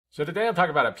So today I'm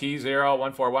talking about a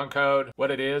P0141 code, what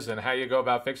it is and how you go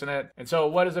about fixing it. And so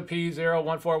what is a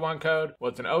P0141 code?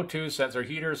 Well, it's an O2 sensor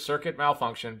heater circuit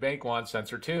malfunction, bank 1,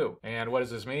 sensor 2. And what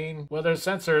does this mean? Well, there's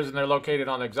sensors and they're located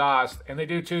on the exhaust and they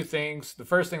do two things. The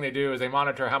first thing they do is they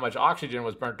monitor how much oxygen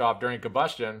was burnt off during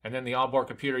combustion, and then the onboard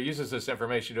computer uses this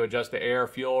information to adjust the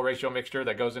air-fuel ratio mixture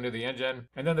that goes into the engine.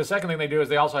 And then the second thing they do is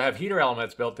they also have heater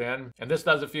elements built in, and this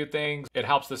does a few things. It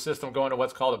helps the system go into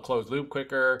what's called a closed loop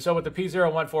quicker. So with the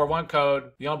P0141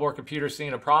 code, the onboard computer is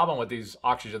seeing a problem with these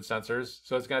oxygen sensors,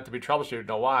 so it's going to have to be troubleshooted to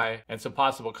know why. And some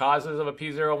possible causes of a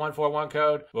P0141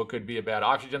 code, well, it could be a bad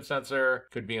oxygen sensor,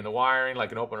 could be in the wiring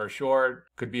like an open or short,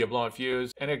 could be a blown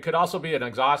fuse, and it could also be an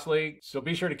exhaust leak. So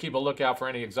be sure to keep a lookout for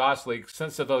any exhaust leaks.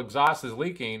 Since the exhaust is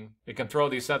leaking, it can throw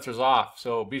these sensors off,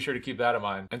 so be sure to keep that in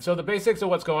mind. And so the basics of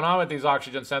what's going on with these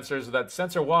oxygen sensors is that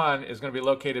sensor 1 is going to be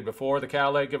located before the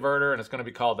catalytic converter, and it's going to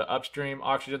be called the upstream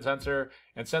oxygen sensor.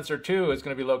 And sensor 2 is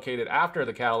going to be located after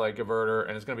the catalytic converter,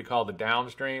 and it's going to be called the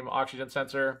downstream oxygen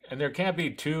sensor. And there can't be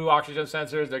 2 oxygen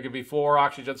sensors. There could be 4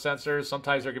 oxygen sensors.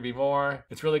 Sometimes there could be more.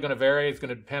 It's really going to vary. It's going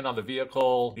to depend on the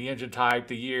vehicle, the engine type,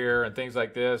 the year, and things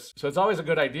like this. So it's always a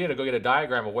good idea to go get a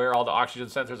diagram of where all the oxygen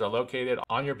sensors are located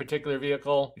on your particular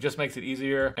vehicle. It just makes it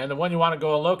easier. And the one you want to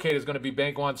go and locate is going to be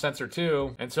bank 1 sensor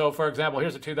 2. And so, for example,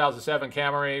 here's a 2007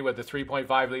 Camry with the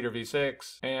 3.5 liter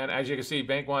V6. And as you can see,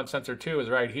 bank 1 sensor 2 is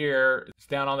right here. It's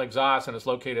down on the exhaust and it's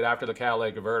located after the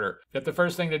catalytic converter. Yet the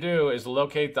first thing to do is to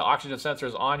locate the oxygen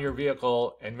sensors on your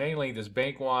vehicle, and mainly this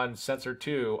bank 1 sensor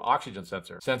 2 oxygen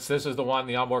sensor, since this is the one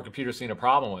the onboard computer's seen a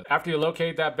problem with. After you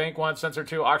locate that bank 1 sensor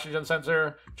 2 oxygen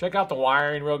sensor, check out the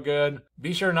wiring real good.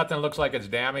 Be sure nothing looks like it's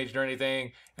damaged or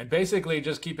anything. And basically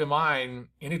just keep in mind,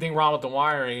 anything wrong with the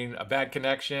wiring, a bad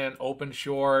connection, open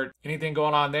short, anything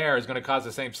going on there is going to cause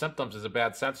the same symptoms as a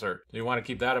bad sensor. So you want to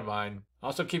keep that in mind.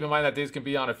 Also keep in mind that these can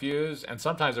be on a fuse and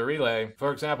sometimes a relay.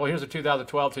 For example, here's a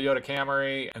 2012 Toyota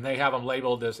Camry and they have them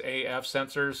labeled as AF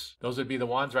sensors. Those would be the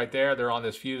ones right there. They're on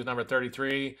this fuse number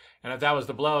 33. And if that was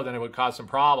to blow, then it would cause some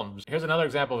problems. Here's another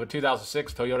example of a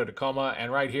 2006 Toyota Tacoma,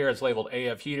 and right here it's labeled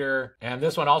AF heater. And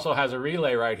this one also has a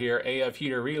relay right here, AF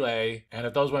heater relay. And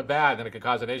if those went bad, then it could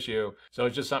cause an issue. So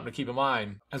it's just something to keep in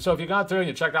mind. And so if you've gone through and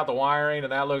you checked out the wiring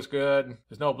and that looks good,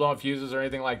 there's no blown fuses or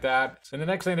anything like that, then the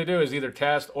next thing to do is either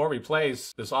test or replace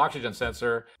this oxygen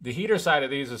sensor. The heater side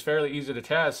of these is fairly easy to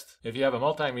test if you have a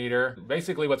multimeter.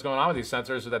 Basically what's going on with these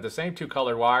sensors is that the same 2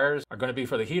 colored wires are going to be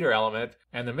for the heater element,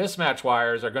 and the mismatch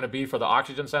wires are going to be for the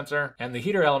oxygen sensor. And the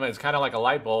heater element is kind of like a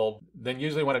light bulb. Then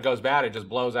usually when it goes bad, it just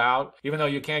blows out, even though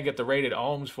you can get the rated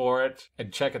ohms for it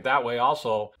and check it that way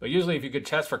also. But usually if you could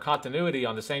test for continuity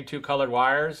on the same 2 colored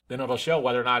wires, then it'll show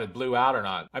whether or not it blew out or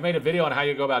not. I made a video on how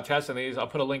you go about testing these. I'll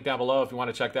put a link down below if you want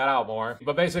to check that out more.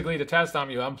 But basically to test them,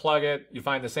 you unplug it, you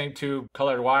find the same 2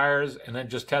 colored wires, and then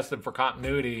just test them for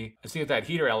continuity and see if that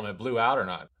heater element blew out or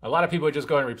not. A lot of people would just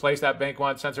go and replace that bank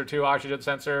 1 sensor 2 oxygen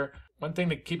sensor. One thing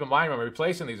to keep in mind when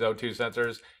replacing these O2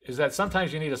 sensors is that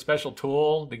sometimes you need a special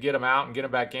tool to get them out and get them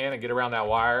back in and get around that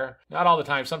wire. Not all the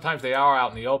time. Sometimes they are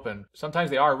out in the open. Sometimes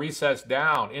they are recessed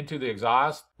down into the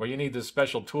exhaust where you need this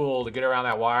special tool to get around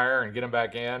that wire and get them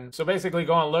back in. So basically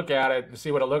go and look at it and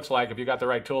see what it looks like if you got the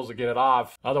right tools to get it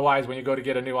off. Otherwise, when you go to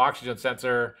get a new oxygen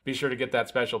sensor, be sure to get that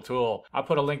special tool. I'll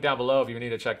put a link down below if you need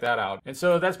to check that out. And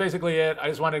so that's basically it. I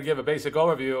just wanted to give a basic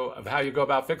overview of how you go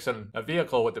about fixing a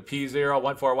vehicle with the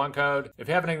P0141 code. If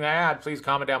you have anything to add, please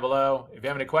comment down below. If you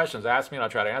have any questions, ask me and I'll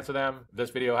try to answer them. If this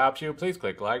video helps you, please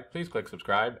click like, please click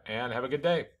subscribe, and have a good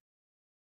day.